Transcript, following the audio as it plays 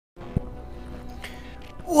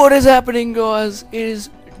What is happening, guys? It is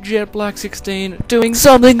Jet Black 16 doing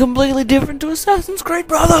something completely different to Assassin's Creed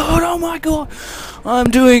Brotherhood. Oh my god! I'm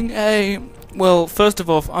doing first of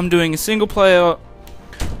all, I'm doing a single player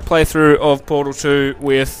playthrough of Portal 2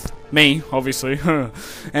 with me, obviously,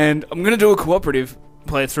 and I'm gonna do a cooperative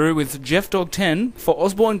playthrough with JeffDog10 for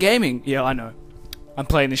Osborne Gaming. Yeah, I know. I'm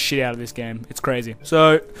playing the shit out of this game. It's crazy.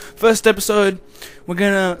 So, first episode, we're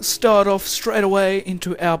gonna start off straight away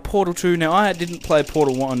into our Portal 2. Now, I didn't play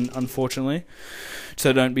Portal 1, unfortunately,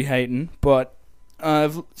 so don't be hating, but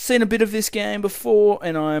I've seen a bit of this game before,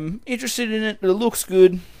 and I'm interested in it. It looks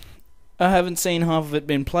good. I haven't seen half of it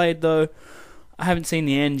been played, though. I haven't seen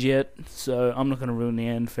the end yet, so I'm not gonna ruin the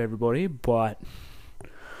end for everybody, but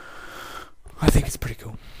I think it's pretty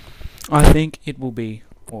cool. I think it will be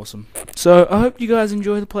awesome. So, I hope you guys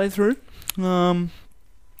enjoy the playthrough. I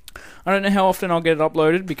don't know how often I'll get it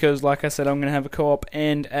uploaded, because, like I said, I'm going to have a co-op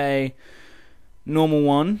and a normal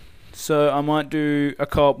one. So, I might do a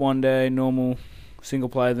co-op one day, normal single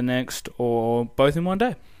player the next, or both in one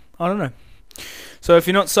day. I don't know. So, if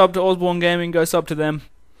you're not subbed to Osborne Gaming, go sub to them.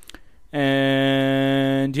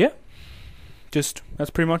 And, yeah. That's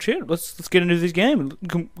pretty much it. Let's get into this game.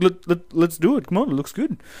 Let's do it. Come on, it looks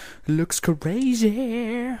good. It looks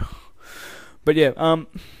crazy. But yeah, on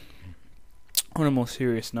a more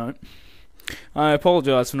serious note, I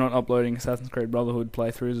apologise for not uploading Assassin's Creed Brotherhood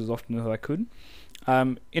playthroughs as often as I could.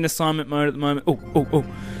 In assignment mode at the moment.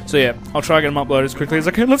 So yeah, I'll try to get them uploaded as quickly as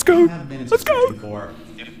I can. Let's go. Let's go.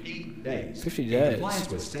 50 days. In compliance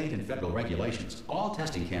with state and federal regulations, all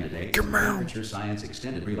testing candidates in the Temperature Science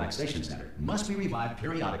Extended Relaxation Center must be revived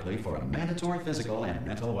periodically for a mandatory physical and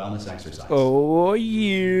mental wellness exercise. Oh,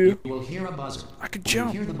 yeah. You will hear a buzzer. I could when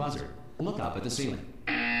jump. you hear the buzzer, look up at the ceiling.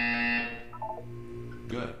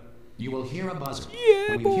 Good. You will hear a buzzer.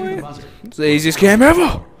 Yeah, when you hear the boy. buzzer, It's the easiest game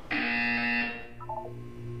ever.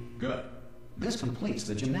 good. This completes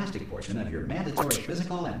the gymnastic portion of your mandatory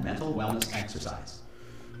physical and mental wellness exercise.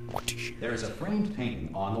 There is a framed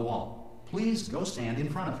painting on the wall. Please go stand in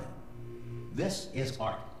front of it. This is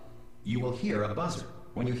art. You will hear a buzzer.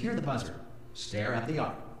 When you hear the buzzer, stare at the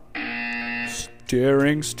art.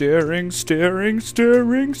 Staring.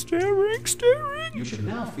 You should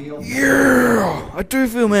now feel... Yeah! I do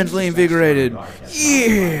feel mentally invigorated.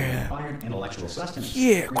 Yeah! Required intellectual sustenance.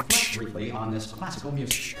 Yeah. Reflect briefly on this classical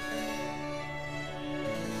music.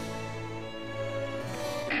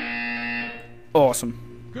 Awesome.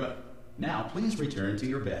 Good. Now please return to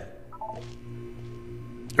your bed.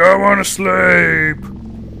 I want to sleep.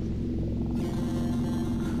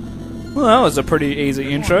 Well, that was a pretty easy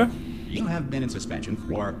intro. You have been in suspension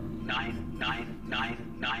for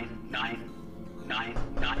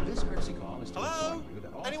 9999999. this courtesy call is to Hello? inform you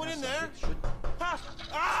that all Anyone test in there? subjects should...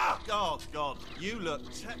 Oh, God. You look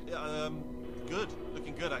good.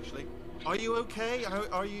 Looking good, actually. Are you okay?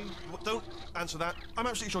 Are you... Don't answer that. I'm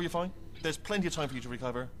absolutely sure you're fine. There's plenty of time for you to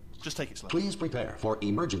recover. Just take it slow. Please prepare for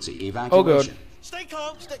emergency evacuation. Oh, God. Stay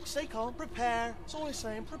calm. Stay calm. Prepare. That's all I'm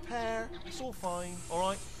saying. Prepare. It's all fine. All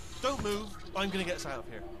right? Don't move. I'm going to get us out of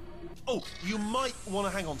here. Oh, you might want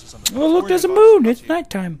to hang on to something. Oh, look, Worry there's a about moon. it. It's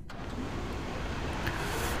nighttime.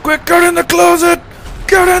 Quick, get in the closet!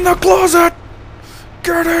 Get in the closet!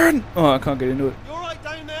 Get in! Oh, I can't get into it. You all right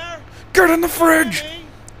down there? Get in the fridge! Hear me?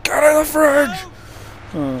 Get in the fridge!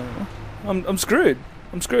 Hello? Oh, I'm screwed.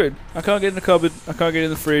 I'm screwed. I can't get in the cupboard. I can't get in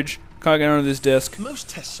the fridge. Can't get under this desk. Most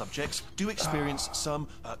test subjects do experience some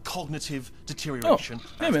cognitive deterioration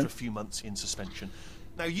hey, after man. a few months in suspension.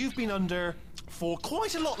 Now, you've been under for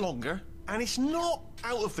quite a lot longer, and it's not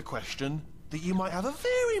out of the question that you might have a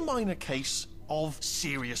very minor case of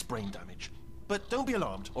serious brain damage. But don't be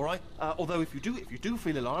alarmed, all right? Although if you do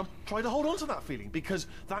feel alarmed, try to hold on to that feeling, because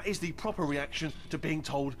that is the proper reaction to being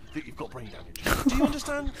told that you've got brain damage. Do you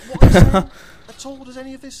understand what I'm saying at all? Does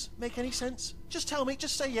any of this make any sense? Just tell me.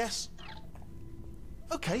 Just say yes.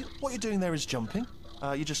 Okay, what you're doing there is jumping.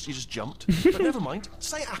 You just jumped. But never mind.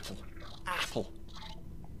 Say apple. Apple.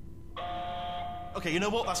 Okay, you know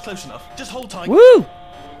what? That's close enough. Just hold tight. Woo!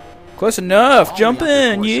 Close enough. All Jump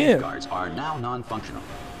reactor in, core yeah. safeguards are now non-functional.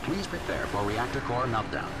 Please prepare for reactor core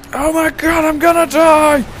meltdown. Oh my god, I'm gonna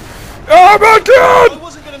die! Oh my I god!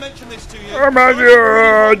 wasn't going to mention this to you. Oh my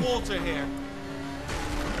There's God. water here.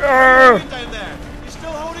 Oh, Down there. You're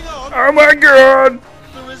still holding on. oh my god!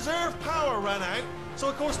 The reserve power ran out, so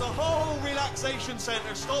of course the whole relaxation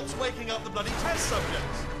centre stops waking up the bloody test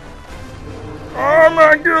subjects. Oh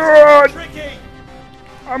my god! Tricky.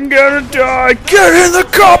 I'm gonna die! Get in the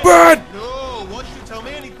cupboard! No, why should you tell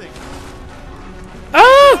me anything?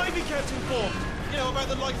 Ah! I be kept informed. You know about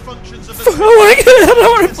the life functions of the. Oh my god, I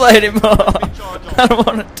don't want to play anymore! I don't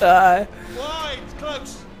want to die. Why? It's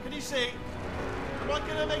close.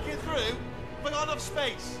 gonna make it through? Have I got enough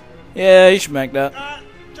space? Yeah, you should make that.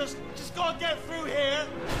 Just gotta get through here.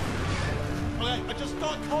 Okay, I just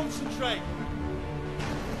gotta concentrate.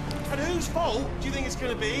 And whose fault do you think it's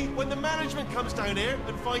gonna be when the management comes down here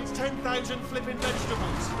and finds 10,000 flipping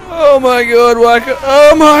vegetables? Oh my god, Wacker.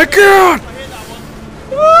 Oh my god! I hear that one.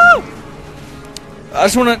 Woo! I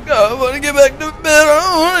just wanna go. I wanna get back to bed.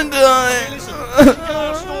 I wanna Hey, die. listen, let's get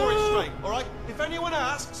our story straight, alright? If anyone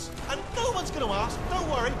asks, and no one's gonna ask, don't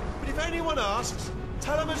worry, but if anyone asks,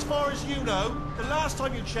 tell them as far as you know, the last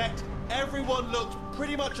time you checked, everyone looked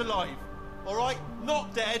pretty much alive. Alright?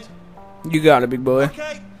 Not dead. You got it, big boy.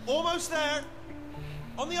 Okay, almost there.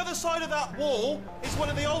 On the other side of that wall is one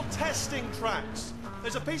of the old testing tracks.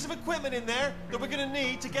 There's a piece of equipment in there that we're gonna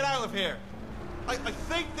need to get out of here. I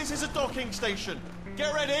think this is a docking station.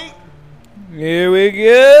 Get ready. Here we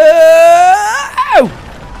go!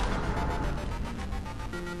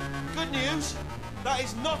 Good news, that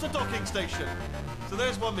is not a docking station. So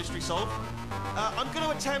there's one mystery solved. I'm going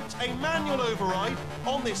to attempt a manual override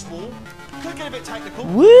on this wall. Could get a bit technical.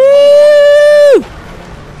 Woo!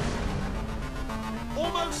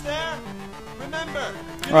 Almost there. Remember,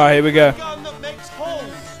 Alright, here we go. gun that makes holes.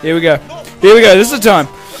 Here we go. Here we go. This is the time.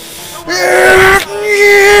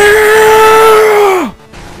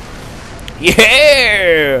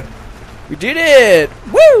 Yeah! We did it!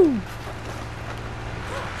 Woo!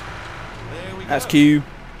 There we That's go. cute.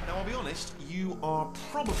 Now I'll be honest, you are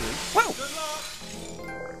probably. Whoa. Good luck.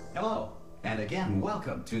 Hello, and again,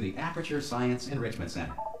 welcome to the Aperture Science Enrichment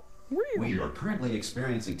Center. We are currently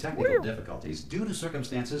experiencing technical difficulties due to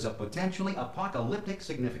circumstances of potentially apocalyptic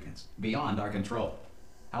significance beyond our control.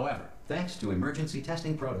 However, thanks to emergency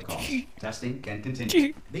testing protocols, testing can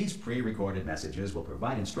continue. These pre-recorded messages will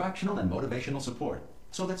provide instructional and motivational support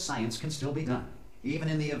so that science can still be done, even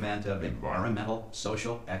in the event of environmental,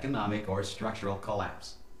 social, economic, or structural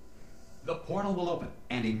collapse. The portal will open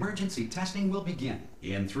and emergency testing will begin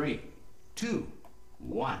in 3, 2,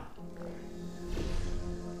 1.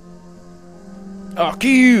 Oh,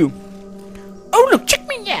 cute! Oh, look, check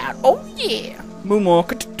me out! Oh, yeah!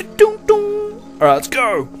 Moonwalker. Alright, let's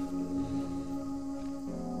go!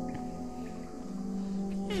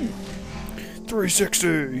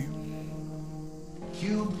 360.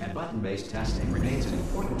 Cube and button-based testing remains an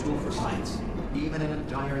important tool for science, even in a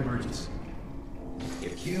dire emergency.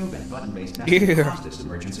 If cube and button-based testing caused this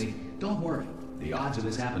emergency, don't worry. The odds of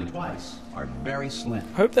this happening twice are very slim.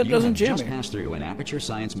 Hope that doesn't jam just me. passed through an Aperture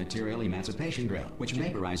Science material emancipation drill, which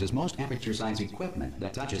vaporizes most Aperture Science equipment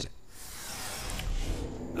that touches it.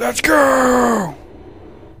 Let's go!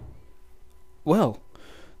 Well,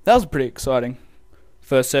 that was pretty exciting.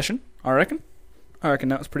 First session, I reckon. I reckon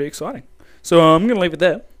that was pretty exciting. So I'm going to leave it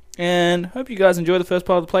there. And hope you guys enjoyed the first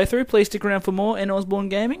part of the playthrough. Please stick around for more in Osborne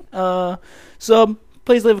Gaming.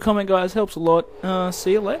 Please leave a comment, guys. Helps a lot.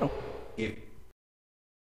 See you later. If